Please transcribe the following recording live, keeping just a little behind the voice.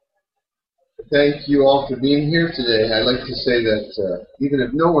thank you all for being here today. I'd like to say that even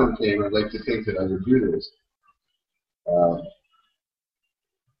if no one came, I'd like to think that I would do this.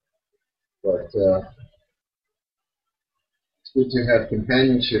 But it's good to have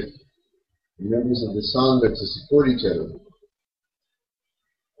companionship and members of the Sangha to support each other,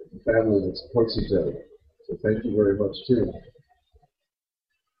 a family that supports each other. So thank you very much too.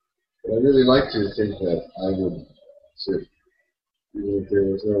 But I really like to think that I would sit, even if there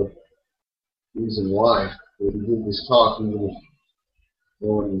was no reason why we did this talk, even if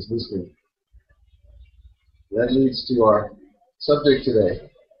no one was listening. That leads to our subject today,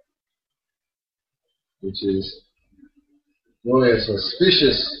 which is joyous,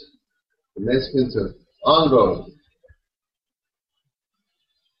 auspicious commencement of Ango,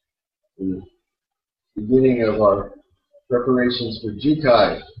 the beginning of our preparations for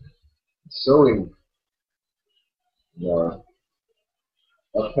Jukai, sowing, our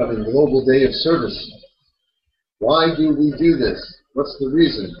upcoming Global Day of Service. Why do we do this? What's the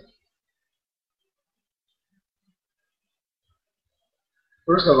reason?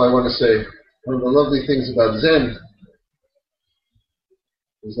 First of all, I want to say one of the lovely things about Zen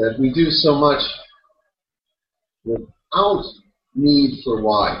is that we do so much without need for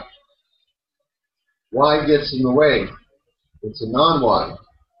why. Why gets in the way. It's a non-why.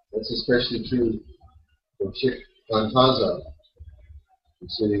 That's especially true of Chik Fantaza.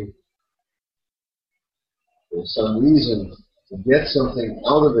 Sitting, there's some reason to get something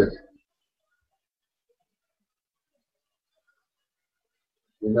out of it.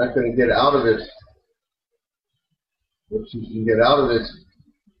 You're not going to get out of it what you can get out of it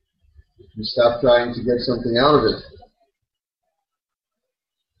if you stop trying to get something out of it,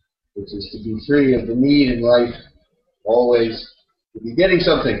 which is to be free of the need in life always to be getting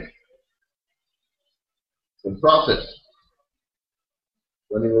something, some profit,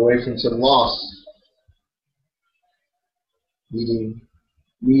 running away from some loss, needing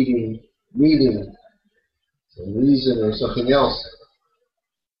some reason or something else.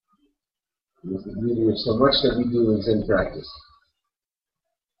 It's the beauty of so much that we do in Zen practice.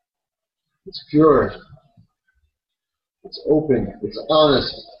 It's pure, it's open, it's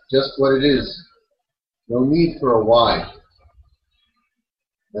honest, just what it is. No need for a why.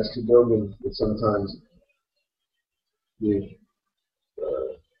 Master Dogen would sometimes give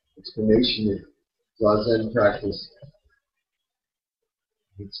explanation of Zazen practice.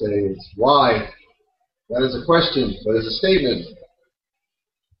 He'd say it's why, not as a question, but as a statement.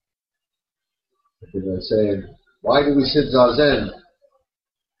 Because I say, why do we sit Zazen?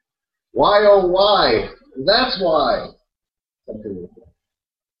 Why, oh why? That's why. Something like that.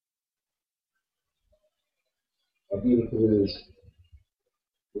 How beautiful it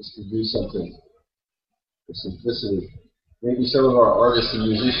is to do something with simplicity. Maybe some of our artists and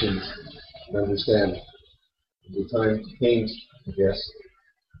musicians can understand. The time to paint, I guess,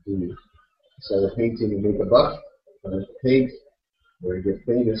 to start a painting and make a buck, time to paint, or to get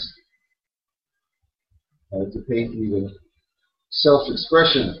famous, time to paint even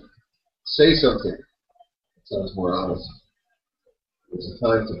self-expression, say something. It sounds more honest. There's a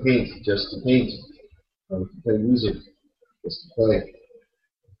time to paint, just to paint, time to play music, just to play,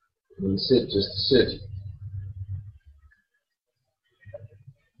 and sit, just to sit.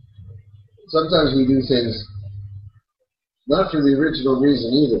 Sometimes we do things not for the original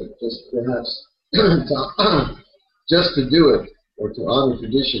reason either, just perhaps just to do it or to honor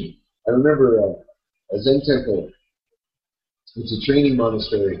tradition. I remember a Zen temple. It's a training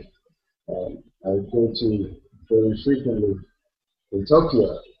monastery. I would go to fairly frequently in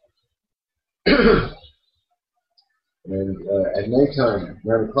Tokyo. And at nighttime,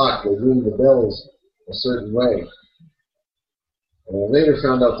 9 o'clock, they ring the bells a certain way. And I later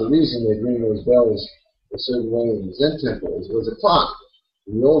found out the reason they'd ring those bells a certain way in the Zen temples was a clock.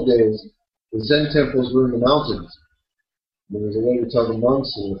 In the old days, the Zen temples were in the mountains. There was a way to tell the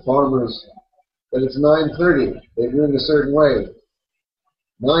monks and the farmers that it's 9:30. They'd ring a certain way.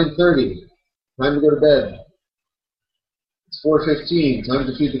 9:30, time to go to bed. It's 4:15, time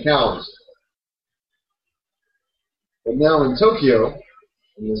to feed the cows. But now in Tokyo,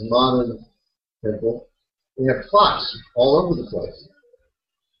 in this modern temple, they have clocks all over the place.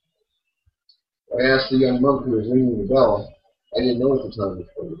 I asked the young monk who was ringing the bell. I didn't know at the time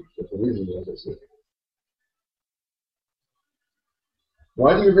what the reason was. I said,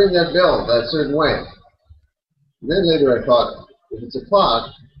 why do you ring that bell that certain way? And then later I thought, if it's a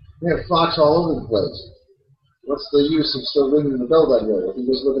clock, they have clocks all over the place. What's the use of still ringing the bell that way? I can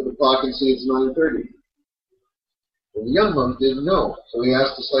just look at the clock and see it's 9:30. And the young monk didn't know, so he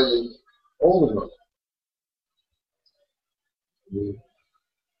asked a slightly older monk.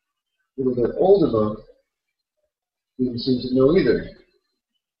 A little bit older monk didn't seem to know either.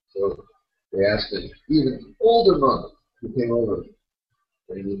 So they asked an even older monk who came over.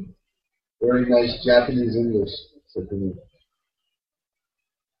 And in very nice Japanese English said to me,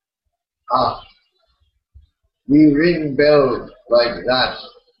 "Ah, we ring bell like that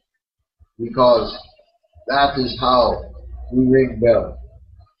because that is how we ring bell."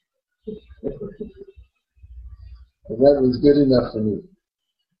 And that was good enough for me.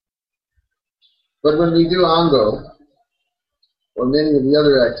 But when we do Ango, or many of the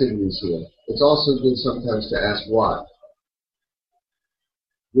other activities here, it's also good sometimes to ask why.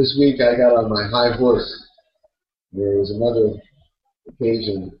 This week I got on my high horse. There was another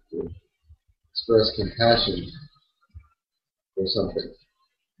occasion to express compassion for something.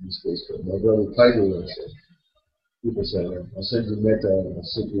 In this case, for my brother Tiger, people said, "I'll send you metta and I'll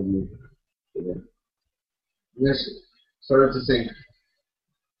sit with you." And I started to think,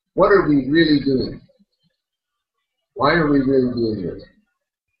 what are we really doing? Why are we really doing this?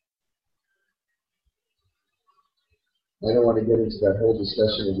 I don't want to get into that whole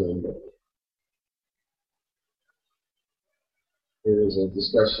discussion again, but there is a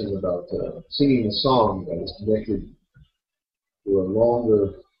discussion about singing a song that is connected to a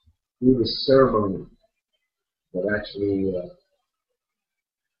longer Buddhist ceremony that actually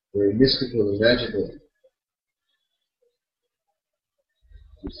very mystical and magical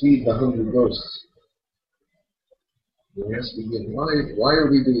to feed the hungry ghosts. We ask again, why are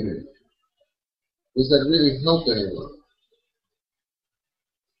we doing it? Does that really help anyone?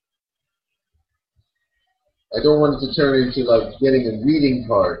 I don't want it to turn into like getting a greeting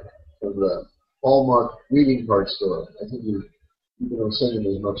card from the Hallmark greeting card store. I think people don't send them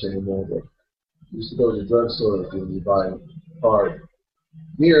as much anymore, but you used to go to the drugstore and you buy a card.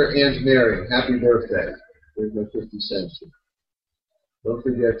 "Dear Aunt Mary, happy birthday. Here's my 50 cents. Don't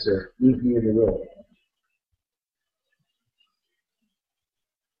forget to leave me in the will."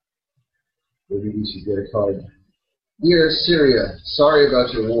 Maybe we should get a card. "Dear Syria, sorry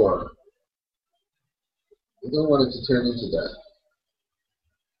about your war." I don't want it to turn into that.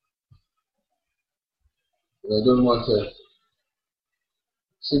 And I don't want to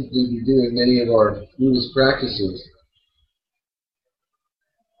simply be doing many of our Buddhist practices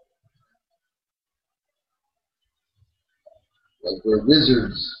like we're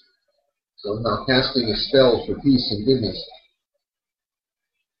wizards, somehow casting a spell for peace and goodness.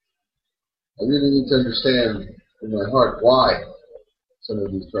 I really need to understand in my heart why some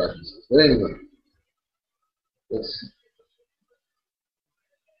of these practices. But anyway, let's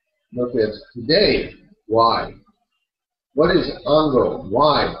look at today. Why? What is Ango?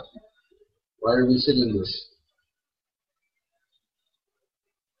 Why? Why are we sitting this?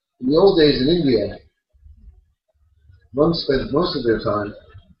 In the old days in India, monks spent most of their time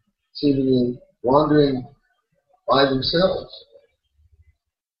seemingly wandering by themselves.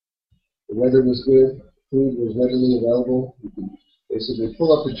 The weather was good, food was readily available. You could basically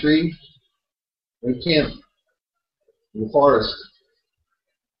pull up a tree and camp in the forest.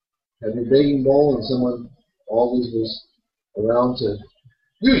 Have your baking bowl, and someone always was around to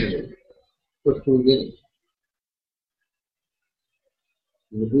usually put food in it.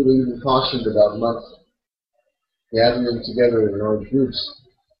 And the Buddha even cautioned about monks gathering together in large groups.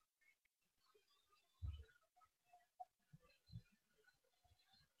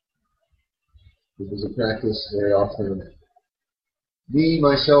 It was a practice very often, me,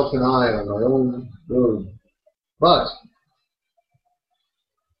 myself, and I on my own road. But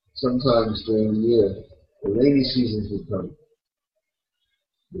sometimes during the year, the rainy seasons would come.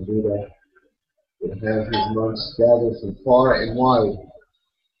 The Buddha would have his monks gather from far and wide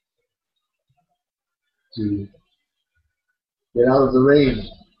to get out of the rain,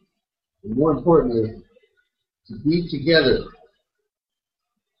 and more importantly, to be together,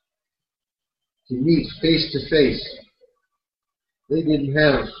 to meet face to face. They didn't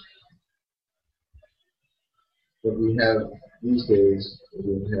have what we have these days. They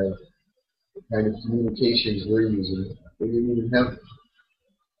didn't have the kind of communications we're using. They didn't even have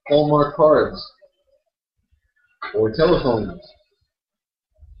Hallmark cards or telephones.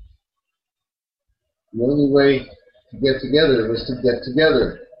 The only way to get together was to get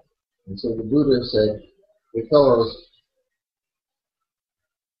together. And so the Buddha said, "Hey fellows,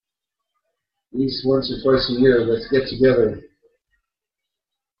 at least once or twice a year, let's get together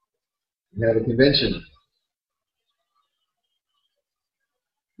and have a convention.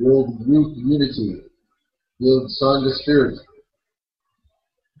 Build group unity, build Sangha spirit,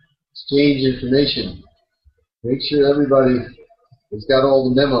 exchange information, make sure everybody has got all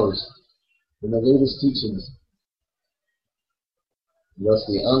the memos and the latest teachings. Thus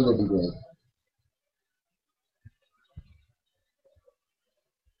the Anga began.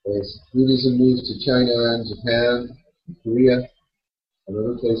 As Buddhism moved to China and Japan, and Korea, and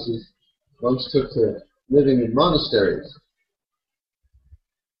other places, monks took to living in monasteries.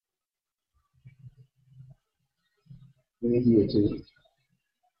 In India too.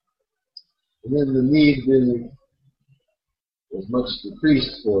 And then the need really was much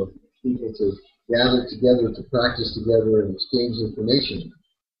decreased for people to gather together, to practice together and exchange information.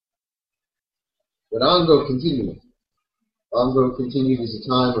 But Ango continued. Ango continued as a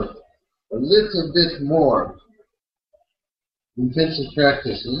time of a little bit more intensive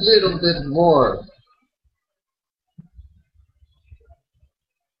practice, a little bit more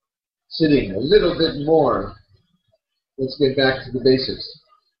sitting, a little bit more. Let's get back to the basics.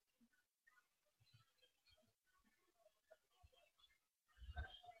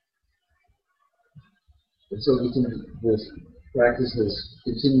 And so this practice has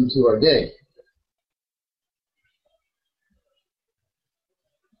continued to our day.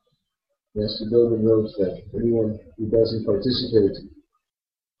 Master Dogen wrote that anyone who doesn't participate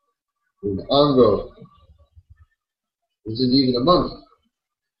in Ango isn't even a monk.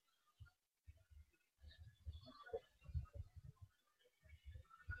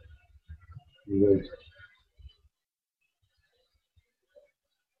 He wrote,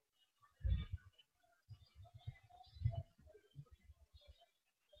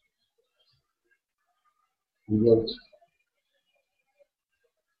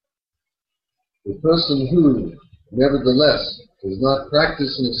 the person who, nevertheless, does not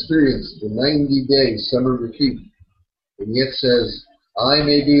practice and experience the 90-day summer retreat, and yet says, I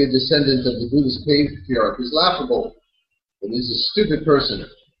may be a descendant of the Buddhist patriarch, is laughable, and is a stupid person,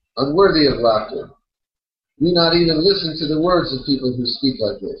 unworthy of laughter. Do not even listen to the words of people who speak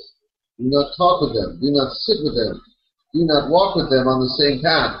like this. Do not talk with them. Do not sit with them. Do not walk with them on the same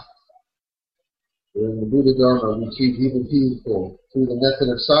path. For in the Buddha Dharma, we treat evil people through the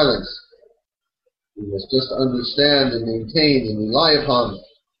method of silence. We must just understand and maintain and rely upon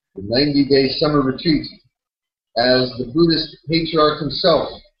the 90-day summer retreat as the Buddhist patriarch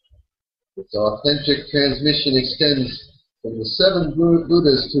himself. Its authentic transmission extends from the 7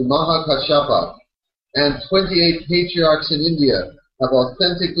 Buddhas to Mahakashyapa, and 28 patriarchs in India have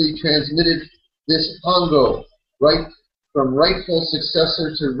authentically transmitted this Ango, right from rightful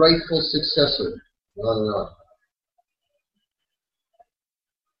successor to rightful successor. On and on.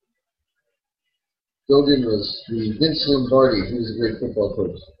 Dogen was the Vince Lombardi, who was a great football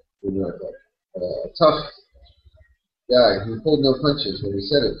coach in America. A tough guy who pulled no punches when he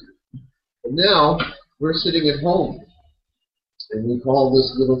said it. But now, we're sitting at home, and we call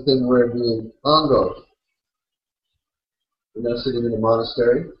this little thing we're doing Ango. We're not sitting in a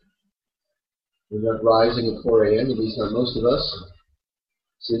monastery. We're not rising at 4 a.m., at least not most of us.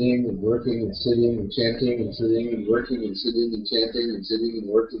 Sitting and working and sitting and chanting and sitting and working and sitting and chanting and sitting and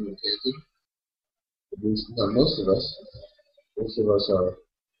working and chanting. At least not most of us. Most of us are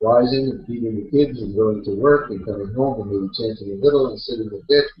rising and feeding the kids and going to work and coming home and maybe chanting a little and sitting a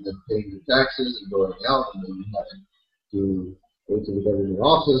bit and then paying your taxes and going out and maybe having to go to the government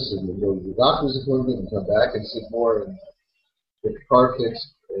office and then go to the doctor's appointment and come back and sit more and get the car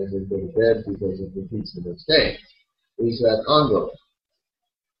fixed and then go to bed because it repeats the next day. Is that Ango?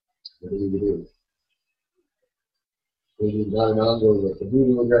 What do we do? Maybe not an Ango that the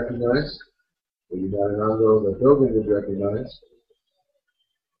Buddha would recognize. Maybe not an Ango that Dogen would recognize.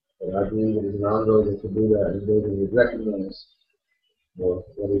 But I believe it is an Ango that the Buddha and Dogen would recognize for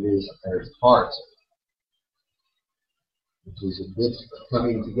what it is at its heart, which is a bit of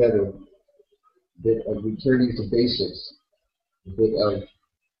coming together, a bit of returning to basics, a bit of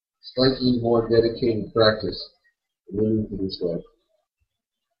slightly more dedicated practice living to this life.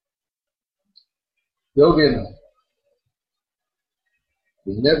 Dogen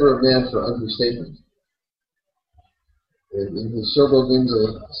was never a man for understatement. And in his Shobo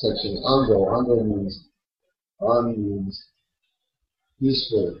Ginza section, Ango means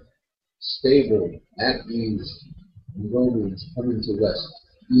peaceful, stable, at ease, and Go means coming to rest,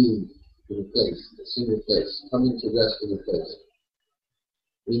 being in a place, a single place, coming to rest in a place.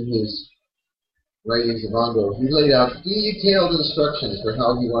 In his writings of Ango, he laid out detailed instructions for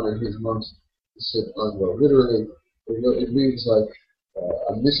how he wanted his monks to sit Ango. Literally, it reads like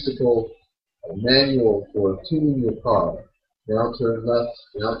a mystical manual for tuning your car. Now turn left,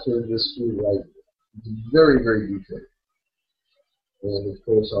 now turn this screw right. It's very, very detailed. And of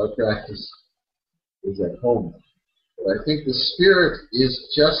course, our practice is at home. But I think the spirit is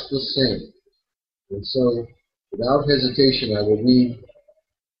just the same. And so, without hesitation, I will read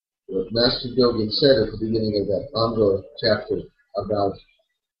what Master Dogen said at the beginning of that Ango chapter about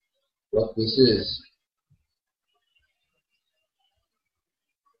what this is.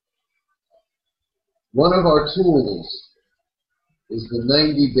 One of our tools is the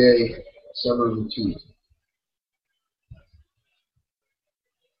 90-day summer retreat.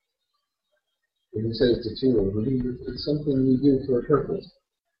 When you say it's a tool, it's something we do for a purpose.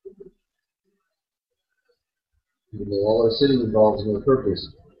 Even though all our sitting involves no purpose,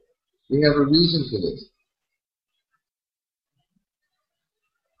 we have a reason for this.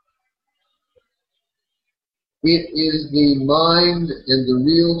 It is the mind and the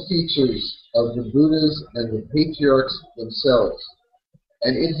real features of the Buddhas and the patriarchs themselves,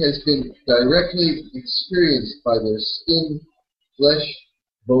 and it has been directly experienced by their skin, flesh,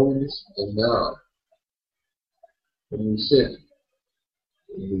 bones, and marrow. When we sit,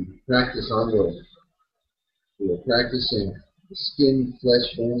 when we practice Ango, we are practicing the skin,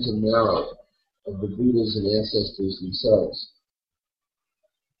 flesh, bones, and marrow of the Buddhas and ancestors themselves.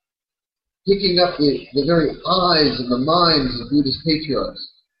 Picking up the very eyes and the minds of Buddhist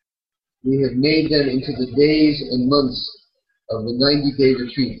patriarchs, we have made them into the days and months of the 90-day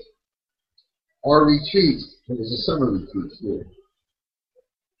retreat. Our retreat, it was a summer retreat here.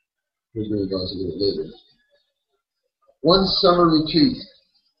 We're going to go a little later. One summer retreat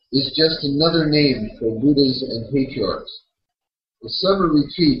is just another name for Buddhas and patriarchs. The summer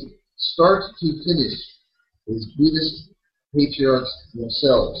retreat, start to finish, is Buddhist patriarchs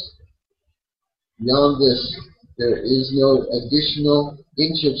themselves. Beyond this, there is no additional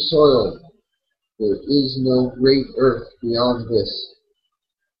inch of soil. There is no great earth beyond this.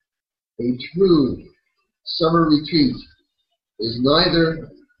 A true summer retreat is neither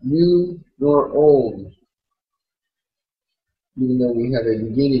new nor old, even though we have a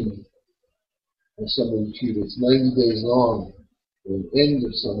beginning of summer retreat. It's 90 days long, and an end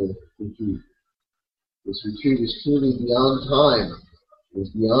of summer retreat. This retreat is truly beyond time. It is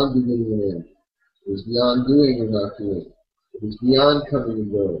beyond beginning and end. It is beyond doing or not doing. It is beyond coming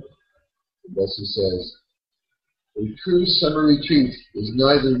and going. And thus he says, a true summer retreat is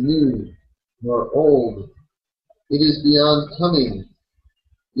neither new nor old. It is beyond coming.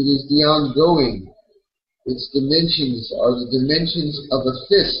 It is beyond going. Its dimensions are the dimensions of a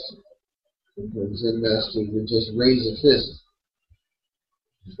fist. Sometimes Zen Master would just raise a fist.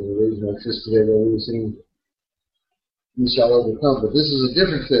 I'm going to raise my fist today while we were singing, "You shall overcome." But this is a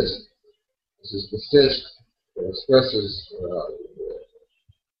different fist. This is the fist that expresses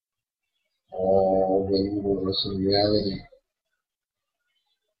all the universe and reality.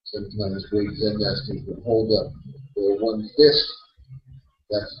 Sometimes great Zen masters would hold up their one fist.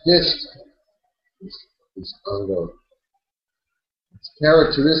 That fist is Ango. Its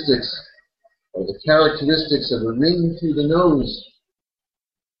characteristics are the characteristics of a ring through the nose.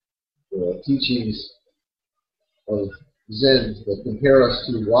 There are teachings of Zen that compare us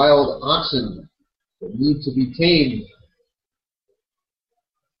to wild oxen that need to be tamed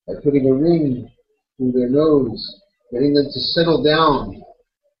by putting a ring through their nose, getting them to settle down.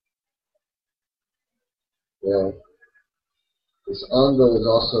 Well, this Ango is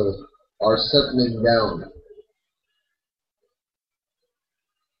also our settling down.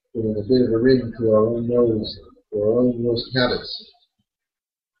 Putting a bit of a ring through our own nose, through our own worst habits.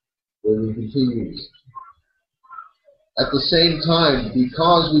 Learning continues. At the same time,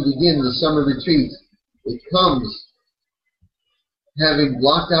 because we begin the summer retreat, it comes having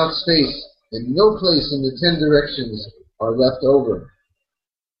blocked out space, and no place in the 10 directions are left over.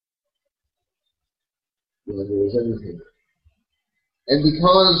 There is everything. And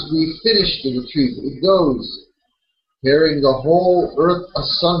because we finish the retreat, it goes, tearing the whole earth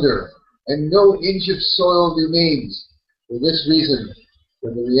asunder, and no inch of soil remains. For this reason,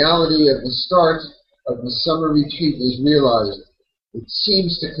 when the reality of the start of the summer retreat is realized, it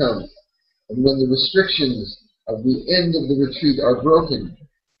seems to come. And when the restrictions of the end of the retreat are broken,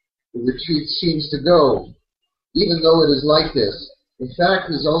 the retreat seems to go. Even though it is like this, the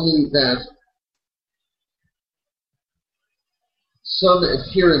fact is only that some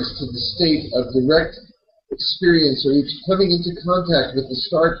adherents to the state of direct experience are each coming into contact with the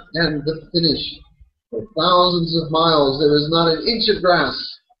start and the finish. For thousands of miles there is not an inch of grass.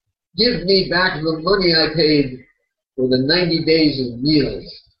 Give me back the money I paid for the 90 days of meals.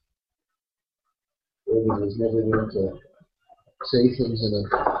 Irving was never going to say things in a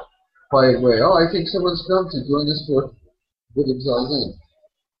quiet way. Oh, I think someone's come to join us for Buddhist Zazen.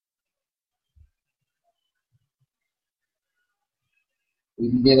 We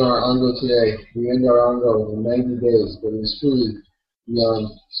begin our Ango today. We end our Ango in 90 days, but it is truly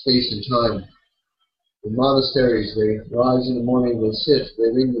beyond space and time. In monasteries, they rise in the morning, they sit, they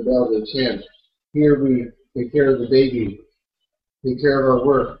ring the bell, they chant. Here we take care of the baby. take care of our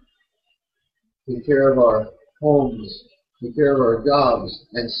work, take care of our homes, take care of our jobs,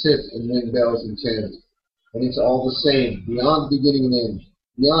 and sit and ring bells and chant. And it's all the same, beyond beginning and end,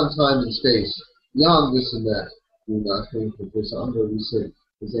 beyond time and space, beyond this and that. Do not think that this Anga we sit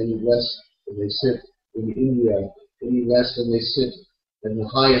is any less than they sit in India, any less than they sit in the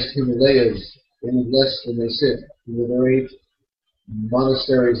highest Himalayas, any less than they sit in the great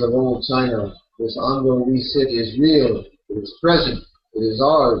monasteries of old China. This Anga we sit is real, it is present, it is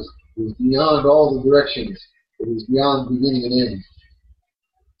ours, it is beyond all the directions, it is beyond beginning and end.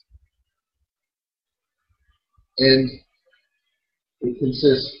 And it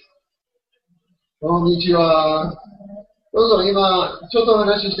consists. Konnichiwa. どうぞ今、ちょっとお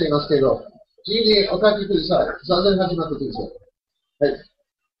話ししていますけど、自由にお書きください。残念始まってください。はい。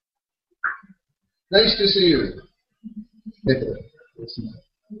Nice to see you.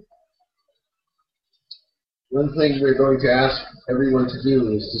 One thing we're going to ask everyone to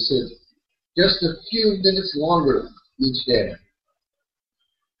do is to sit just a few minutes longer each day.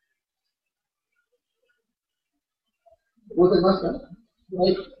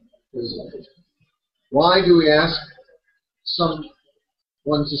 Why do we ask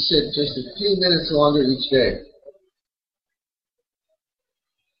someone to sit just a few minutes longer each day?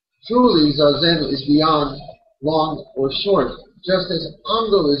 Truly, Zazen is beyond long or short, just as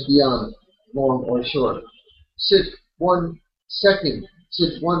Anga is beyond long or short. Sit 1 second,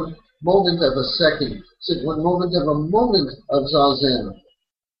 sit 1 moment of a second, sit 1 moment of a moment of Zazen,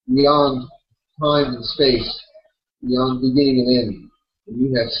 beyond time and space, beyond beginning and end. And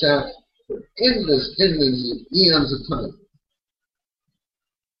you have sat for endless eons of time.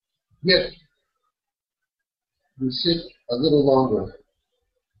 Yet, you sit a little longer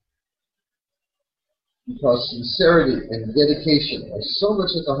because sincerity and dedication are so much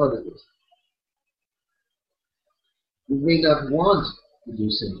at the heart of this. We may not want to do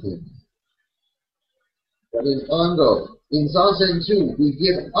something, but in Anga, in Zazen too, we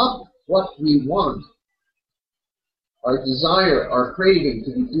give up what we want. Our desire, our craving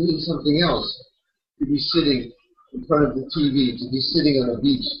to be doing something else, to be sitting in front of the TV, to be sitting on a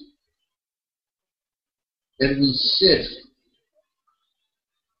beach. And we sit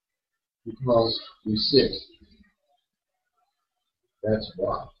because we sit. That's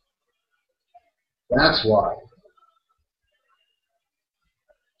why. That's why.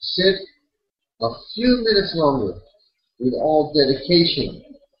 Sit a few minutes longer with all dedication,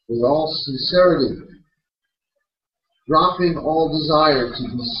 with all sincerity, dropping all desire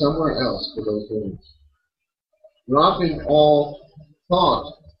to be somewhere else for those moments. Dropping all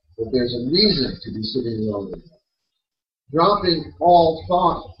thought that there's a reason to be sitting longer. Dropping all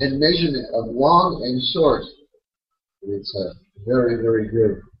thought and measurement of long and short. It's a very, very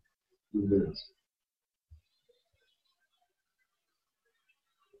good few minutes.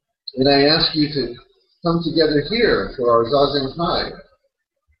 And I ask you to come together here for our Zazen Kai.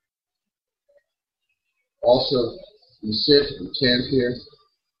 Also, we sit and chant here.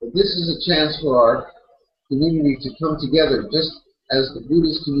 But this is a chance for our community to come together, just as the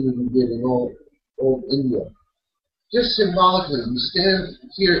Buddhist community did in old India. Just symbolically, we stand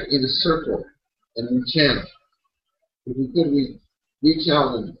here in a circle and we chant. If we could, we reach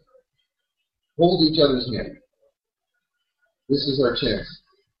out and hold each other's hand. This is our chance.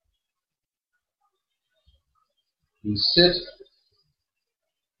 We sit,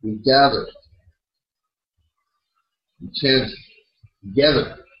 we gather, we chant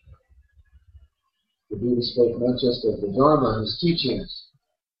together. The Buddha spoke not just of the Dharma, his teachings,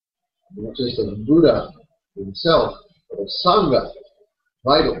 not just of the Buddha himself, but of Sangha,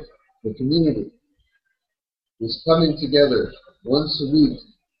 vital, the community. This coming together once a week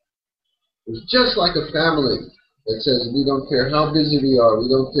is just like a family that says we don't care how busy we are, we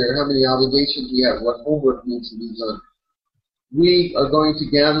don't care how many obligations we have, what homework needs to be done. We are going to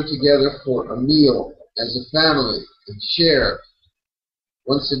gather together for a meal as a family and share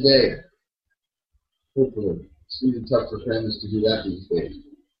once a day. Hopefully. It's really tough for families to do that these days.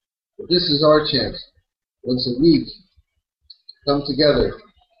 But this is our chance, once a week, to come together,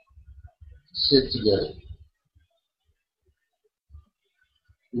 sit together.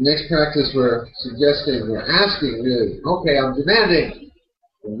 The next practice we're suggesting, we're asking really, okay, I'm demanding.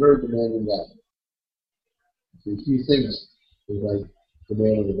 I'm very demanding that. There's a few things we like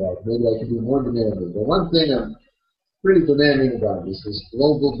demanding about. Maybe I can be more demanding. But one thing I'm pretty demanding about is this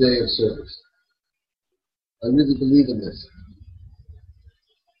global day of service. I really believe in this.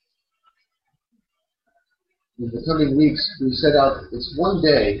 In the coming weeks, we set out, it's one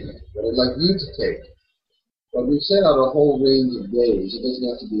day that I'd like you to take. But we've set out a whole range of days. It doesn't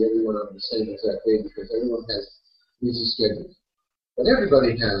have to be everyone on the same exact day because everyone has busy schedules. But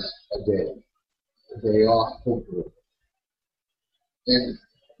everybody has a day off, hopefully. And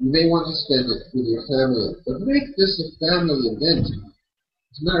you may want to spend it with your family, but make this a family event.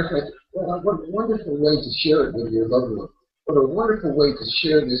 As a matter of fact, what a wonderful way to share it with your loved one. What a wonderful way to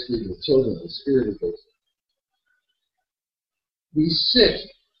share this with your children, the spirit of this. We sit,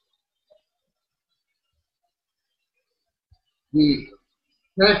 we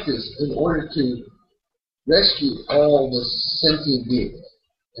practice in order to rescue all the sentient beings.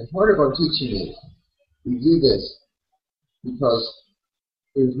 And part of our teaching is we do this because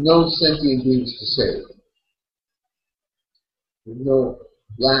there's no sentient beings to save. There's no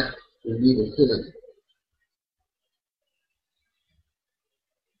lack or need of filling.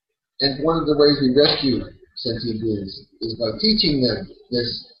 And one of the ways we rescue sentient beings is by teaching them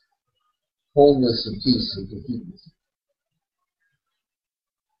this wholeness and peace and completeness.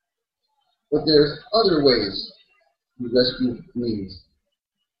 But there's other ways we rescue beings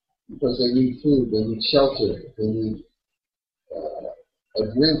because they need food, they need shelter, they need a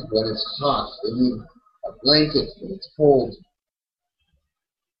drink when it's hot, they need a blanket when it's cold.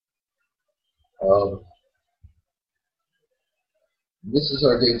 This is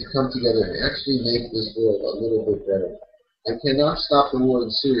our day to come together and actually make this world a little bit better. I cannot stop the war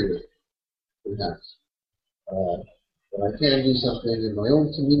in Syria, perhaps. But I can do something in my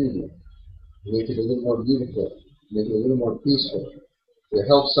own community to make it a little more beautiful, make it a little more peaceful, to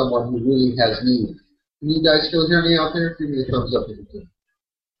help someone who really has need. Can you guys still hear me out there? Give me a thumbs up if you can.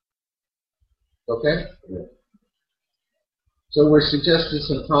 Okay? Yeah. So we're suggesting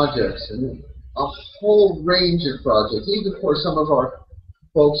some projects, and a whole range of projects. Even for some of our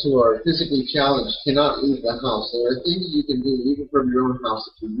folks who are physically challenged, cannot leave the house. There are things you can do even from your own house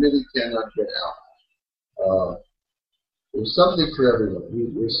if you really cannot get out. There's something for everyone.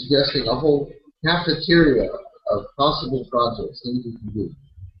 We're suggesting a whole cafeteria of possible projects, things you can do.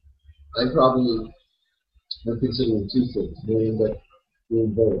 I'm considering two things, doing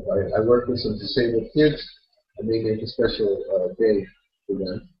both. I work with some disabled kids. I may make a special day for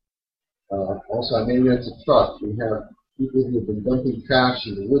them. Also, I may rent a truck. We have people who have been dumping trash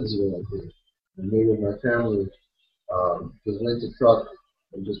in the woods around here. And me and my family just rent a truck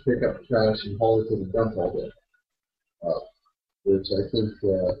and just pick up the trash and haul it to the dump all day. Which I think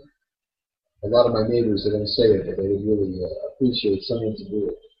a lot of my neighbors, they don't say it, but they would really appreciate someone to do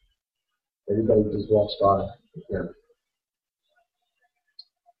it. Everybody just walks by.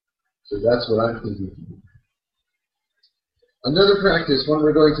 So that's what I'm thinking. Another practice, one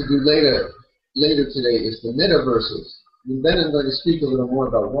we're going to do later today, is the metaverses. And then I'm going to speak a little more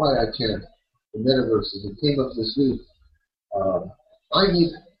about why I chant the metaverses. It came up this week. I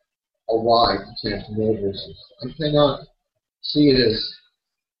need a why to chant the metaverses. I cannot see it as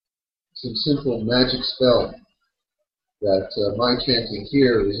some simple magic spell that my chanting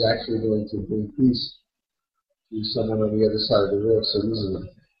here is actually going to bring peace to someone on the other side of the world so easily.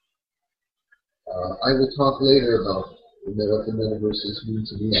 I will talk later about what the metaverses mean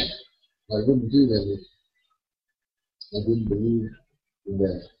to me. I wouldn't do them if I didn't believe in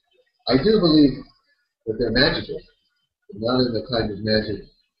them. I do believe that they're magical, but not in the kind of magic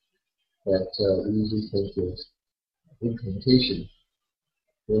that we usually think is incantation.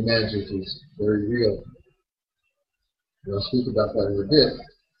 Their magic is very real. And I'll speak about that in a bit.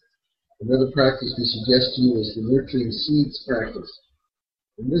 Another practice we suggest to you is the nurturing seeds practice.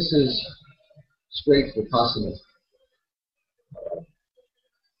 And this is straight vipassana.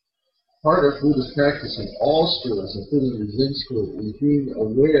 Part of Buddhist practice in all schools, including the Zen school, is being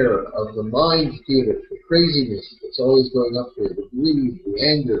aware of the mind theater, the craziness that's always going up there, the greed, the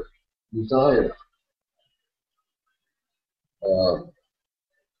anger, desire,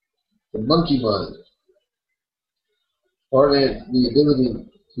 the monkey mind. Part of the ability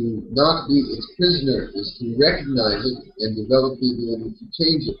to not be its prisoner is to recognize it and develop the ability to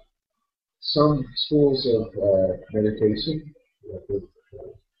change it. Some schools of meditation, like the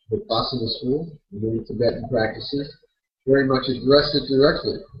Vipassana school, many Tibetan practices, very much address it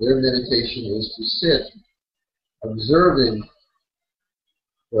directly. Their meditation is to sit, observing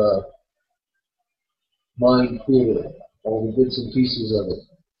the mind theater, all the bits and pieces of it,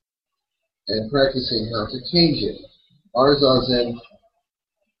 and practicing how to change it. Our Zazen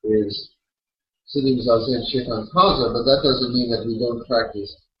is sitting Zazen Shikantaza, but that doesn't mean that we don't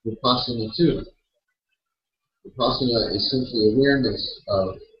practice Vipassana too. Vipassana is simply awareness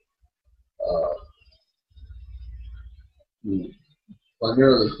of the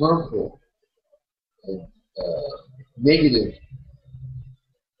primarily harmful and negative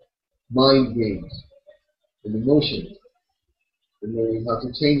mind games and emotions, and learning how to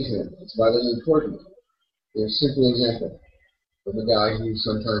change them. It's vitally important. There's a simple example. from a guy who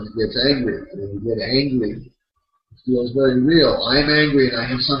sometimes gets angry. And when you get angry, it feels very real. I'm angry and I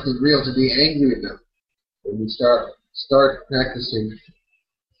have something real to be angry about. When we start practicing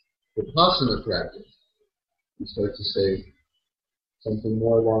Vipassana practice, you start to say something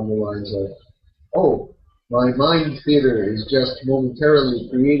more along the lines of, oh, my mind theater is just momentarily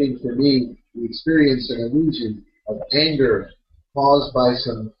creating for me the experience and illusion of anger caused by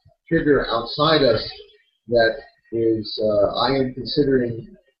some trigger outside us that is, I am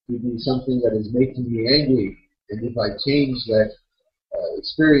considering to be something that is making me angry. And if I change that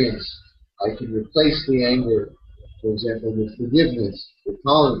experience, I can replace the anger, for example, with forgiveness, with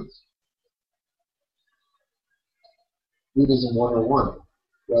tolerance. Buddhism 101.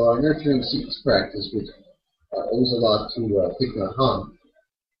 Well, our nurturing seeds practice, which owes a lot to Thich Nhat Hanh,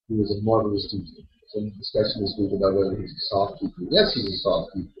 who was a marvelous teacher. Some discussion this week about whether he's a soft teacher. Yes, he's a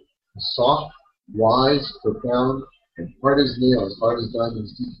soft teacher. A soft, wise, profound, and hard as nails, hard as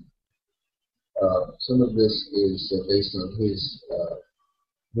diamonds teaching. Some of this is based on his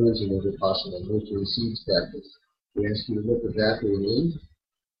version of Vipassana, nurturing seeds practice. We ask you to look at that reading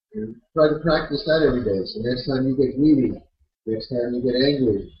and try to practice that every day. So next time you get greedy, next time you get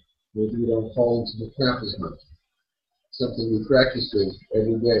angry, maybe you don't fall into the trap as much. Something we practice with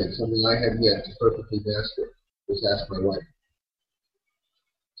every day, something I have yet to perfectly master. Just ask my wife.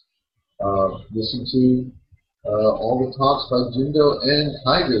 Listen to all the talks by Jundo and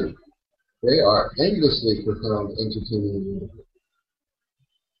Tiger. They are endlessly profound, entertaining, and wonderful.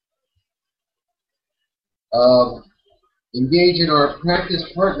 Engage in our practice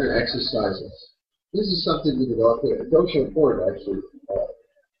partner exercises. This is something we developed here. Dosho Ford actually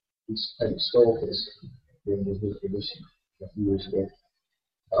kind of stole this in his tradition a few years ago.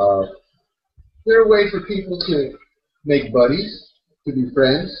 They're a way for people to make buddies, to be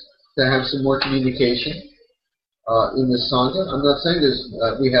friends, to have some more communication in the Sangha. I'm not saying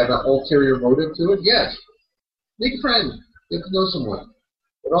we have an ulterior motive to it. Yes, make a friend, get to know someone.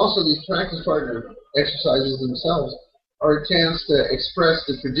 But also these practice partner exercises themselves are a chance to express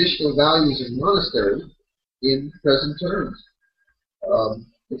the traditional values of the monastery in present terms.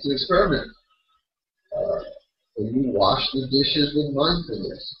 It's an experiment. Can you wash the dishes with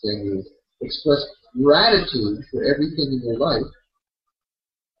mindfulness? Can you express gratitude for everything in your life,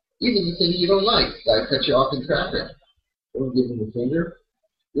 even the things you don't like? Guy cut you off in traffic. Don't give him a finger.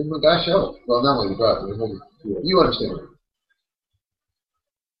 Give him a gosh, oh. Well, not when you got it. You understand.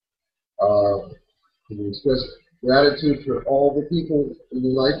 Can you express gratitude for all the people in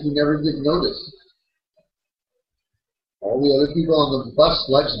your life you never did notice? All the other people on the bus,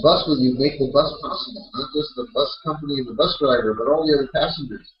 life's bus with you, make the bus possible. Not just the bus company and the bus driver, but all the other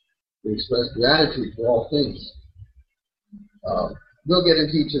passengers. You express gratitude for all things. We'll get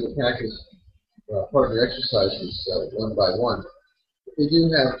into each of the practice partner exercises one by one. But they do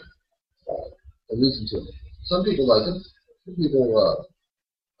have a reason to them. Some people like them. Some people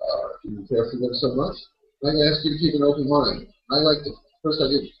didn't care for them so much. I'm going to ask you to keep an open mind. I like it. First I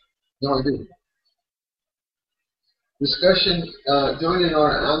did. Now I do. Discussion, join in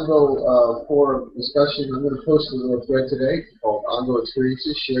our Ango forum discussion. I'm going to post a little thread today called Ango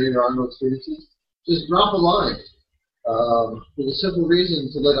Experiences. Share your Ango experiences. Just drop a line for the simple reason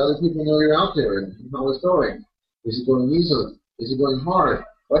to let other people know you're out there and how it's going. Is it going easily? Is it going hard?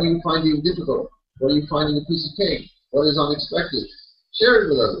 What are you finding difficult? What are you finding a piece of cake? What is unexpected? Share it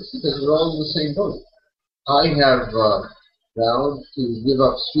with others because we're all in the same boat. I have vowed to give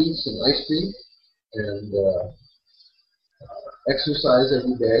up sweets and ice cream and exercise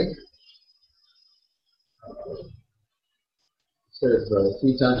every day. Instead of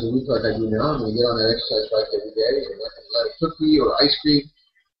 3 times a week like I do now, I'm going to get on that exercise bike every day and let a cookie or ice cream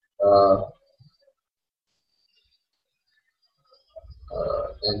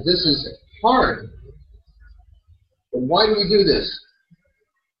and this is hard. But why do we do this?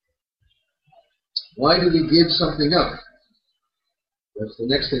 Why do we give something up? That's the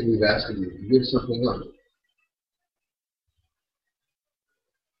next thing we've asked of you, to give something up.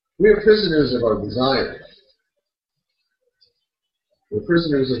 We are prisoners of our desires. We're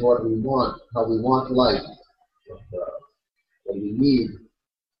prisoners of what we want, how we want life, what we need.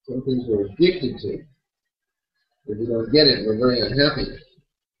 Some things we're addicted to. If we don't get it, we're very unhappy.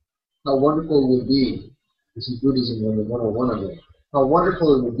 How wonderful it would be, this is Buddhism 101 of it, how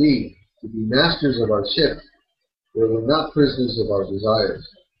wonderful it would be to be masters of our ship, where we're not prisoners of our desires.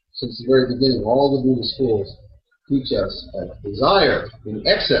 Since the very beginning, all the Buddhist schools teach us that desire in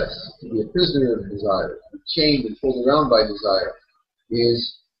excess, to be a prisoner of desire, chained and pulled around by desire,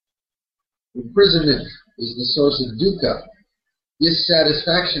 is imprisonment, is the source of dukkha,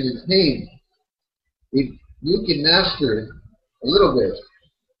 dissatisfaction and pain. If you can master a little bit.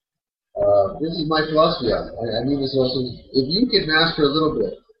 This is my philosophy. I mean this also. If you can master a little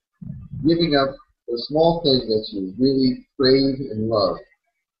bit, giving up the small thing that you really crave and love,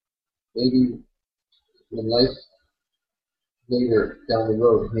 maybe when life later down the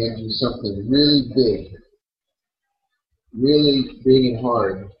road hands you something really big and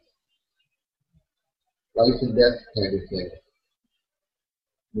hard, life and death kind of thing,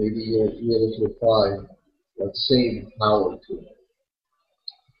 maybe you'll be able to apply that same power to it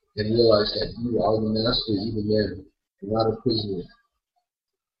and realize that you are the master even then. You're not a prisoner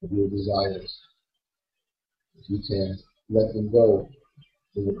of your desires. If you can let them go.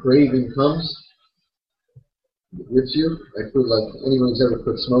 When the craving comes, it grips you. I feel like anyone's ever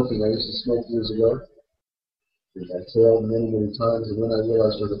quit smoking. I used to smoke years ago. And I failed many times, and then I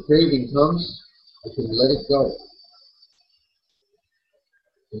realized when the craving comes, I can let it go.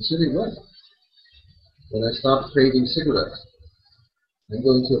 Consider what? When I stopped craving cigarettes, I'm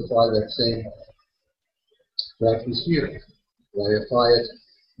going to apply that same practice here. And I apply it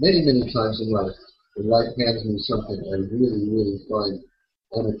many times in life. When life hands me something I really find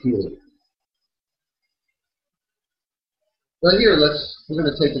unappealing. But here, we're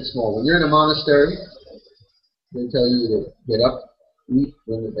going to take it small. When you're in a monastery, they tell you to get up, eat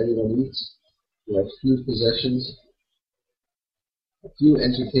when everyone eats. You have few possessions, a few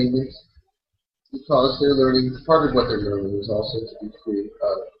entertainments, because they're learning, part of what they're learning is also to be free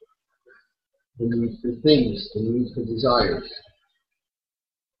of the need for things, the need for desires.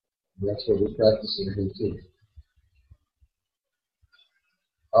 And that's what we're practicing here too.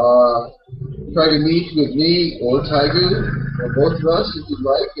 Try to meet with me or Tiger, or both of us if you'd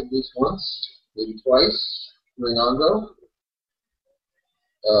like, at least once, maybe twice, during Ango.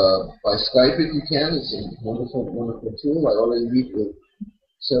 By Skype if you can. It's a wonderful tool. I already meet with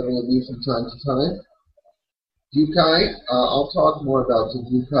several of you from time to time. Jukai, I'll talk more about the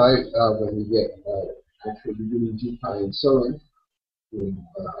Jukai when we get actually beginning Jukai and sewing in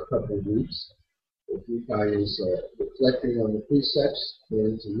a couple of weeks. The Jukai is reflecting on the precepts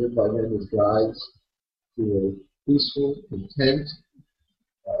and to live by them as guides to a peaceful, content,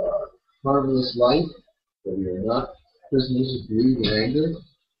 harmless life, where we are not prisoners of greed and anger.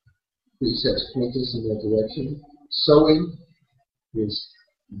 Precepts point us in that direction. Sewing is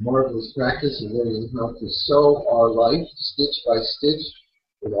marvelous practice of learning how to sew our life stitch by stitch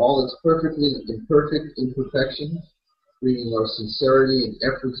with all its perfectly imperfect imperfections, bringing our sincerity and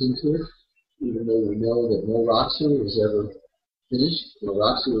effort into it, even though we know that no Ratsu is ever finished, no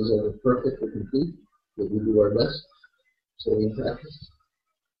Ratsu is ever perfect or complete, but we do our best. Sewing practice.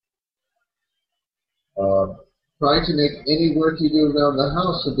 Try to make any work you do around the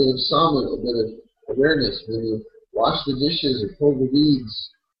house a bit of samu, a bit of awareness. When you wash the dishes or pull the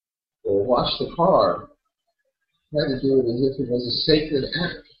weeds or wash the car, try to do it as if it was a sacred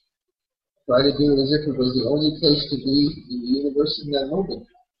act. Try to do it as if it was the only place to be in the universe in that moment.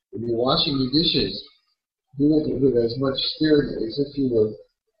 When you're washing the dishes, do it with as much spirit as if you were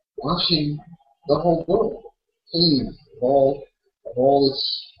washing the whole world, clean of all its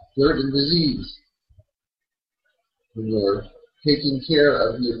dirt and disease. When you're taking care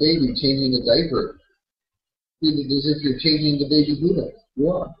of your baby, changing a diaper, treat it as if you're changing the baby Buddha.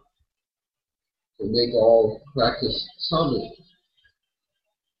 You are. So make all practice samu.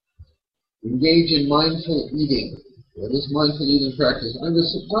 Engage in mindful eating. Well, this mindful eating practice, I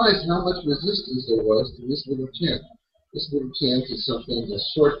was surprised how much resistance there was to this little chant. This little chant is something, a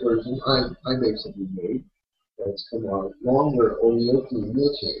short version. I basically made. That's from a longer Orioki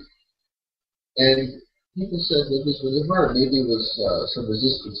meal chant. And people said that this was hard. Maybe it was some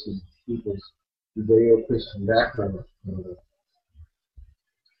resistance from people's Judeo-Christian background.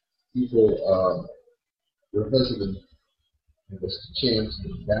 People were hesitant, I guess, to chant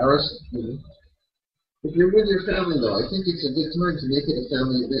and embarrassed. If you're with your family, though, I think it's a good time to make it a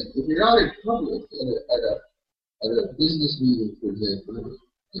family event. If you're out in public at a business meeting, for example,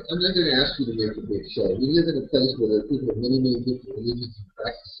 I'm not going to ask you to make a big show. We live in a place where there are people of many different religions and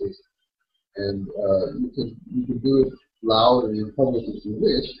practices. And you can do it loud and in public if you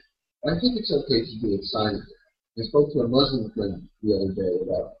wish. I think it's okay to do it silently. I spoke to a Muslim friend the other day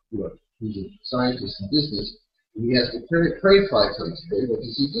about, he's a scientist in business, and he has to pray 5 times a day. What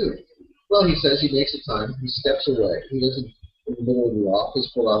does he do? Well, he says he makes a time, he steps away. He doesn't, in the middle of the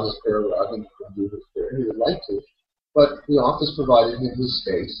office, pull out his prayer rug and do his prayer. He would like to. But the office provided him his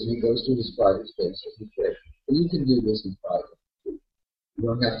space, and he goes to his private space and he prays. But you can do this in private. You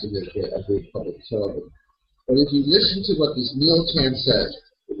don't have to make a big public show of it. But if you listen to what this meal chant says,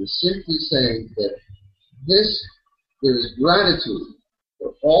 it is simply saying that there is gratitude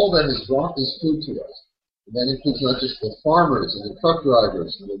for all that has brought this food to us. And that includes not just the farmers and the truck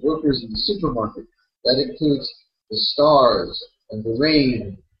drivers and the workers in the supermarket. That includes the stars and the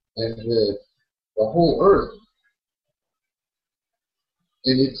rain and the whole earth.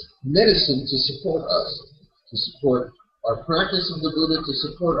 And it's medicine to support us, to support our practice of the Buddha, to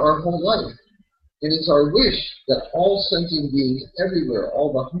support our whole life. And it's our wish that all sentient beings everywhere,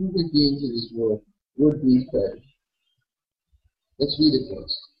 all the hungry beings in this world, would be fed. Let's read it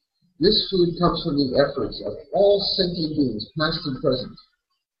first. This food comes from the efforts of all sentient beings, past and present,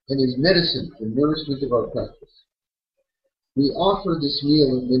 and is medicine for nourishment of our practice. We offer this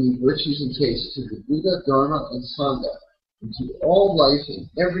meal of many virtues and tastes to the Buddha, Dharma, and Sangha, and to all life in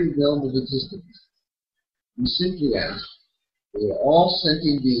every realm of existence. We simply ask that all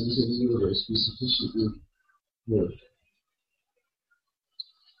sentient beings in the universe be sufficiently nourished.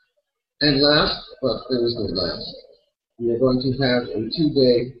 And last, but there is no last, we are going to have a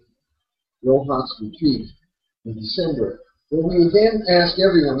 2-day Rohats retreat in December, where we again ask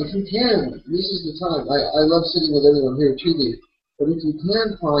everyone, if you can, this is the time. I love sitting with everyone here truly, but if you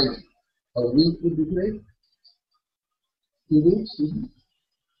can find a week would be great. 2 weeks?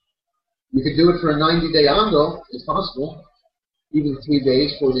 You could do it for a 90-day Ando, if possible. Even 3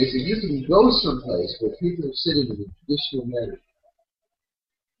 days, 4 days. If you can go someplace where people are sitting in a traditional manner,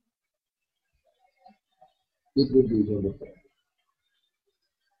 it would be wonderful.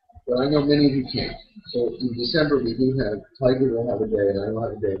 But I know many of you can't. So in December we do have, Tiger will have a day, and I will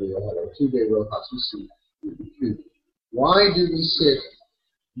have a day, we will have a 2-day Rohatsu retreat. Why do we sit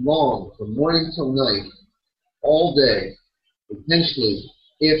long, from morning till night, all day, potentially,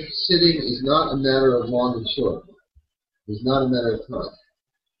 if sitting is not a matter of long and short? It's not a matter of time.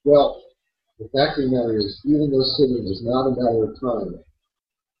 Well, the fact of the matter is, even though sitting is not a matter of time,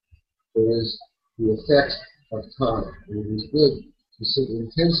 there is the effect of time. And it is good to sit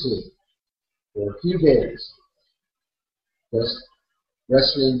intensely for a few days, just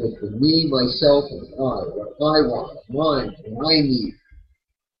wrestling with the me, myself, and I, what I want, mine, and I need.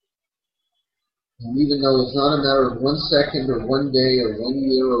 And even though it's not a matter of 1 second or 1 day or 1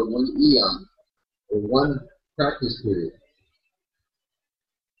 year or 1 eon or 1 practice period,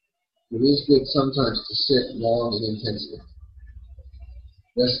 it is good sometimes to sit long and intensely,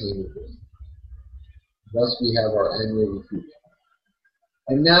 wrestling with it. Thus we have our annual retreat.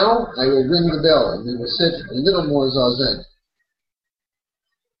 And now I will ring the bell and we will sit a little more zazen.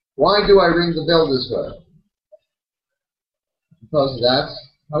 Why do I ring the bell this way? Because that's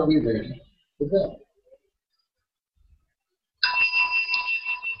how we ring the bell.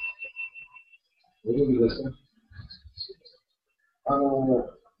 Will you be listening?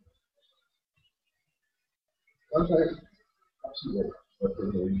 Okay. Absolutely.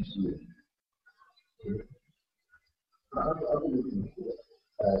 I'll be looking for it.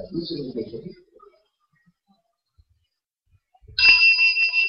 This is a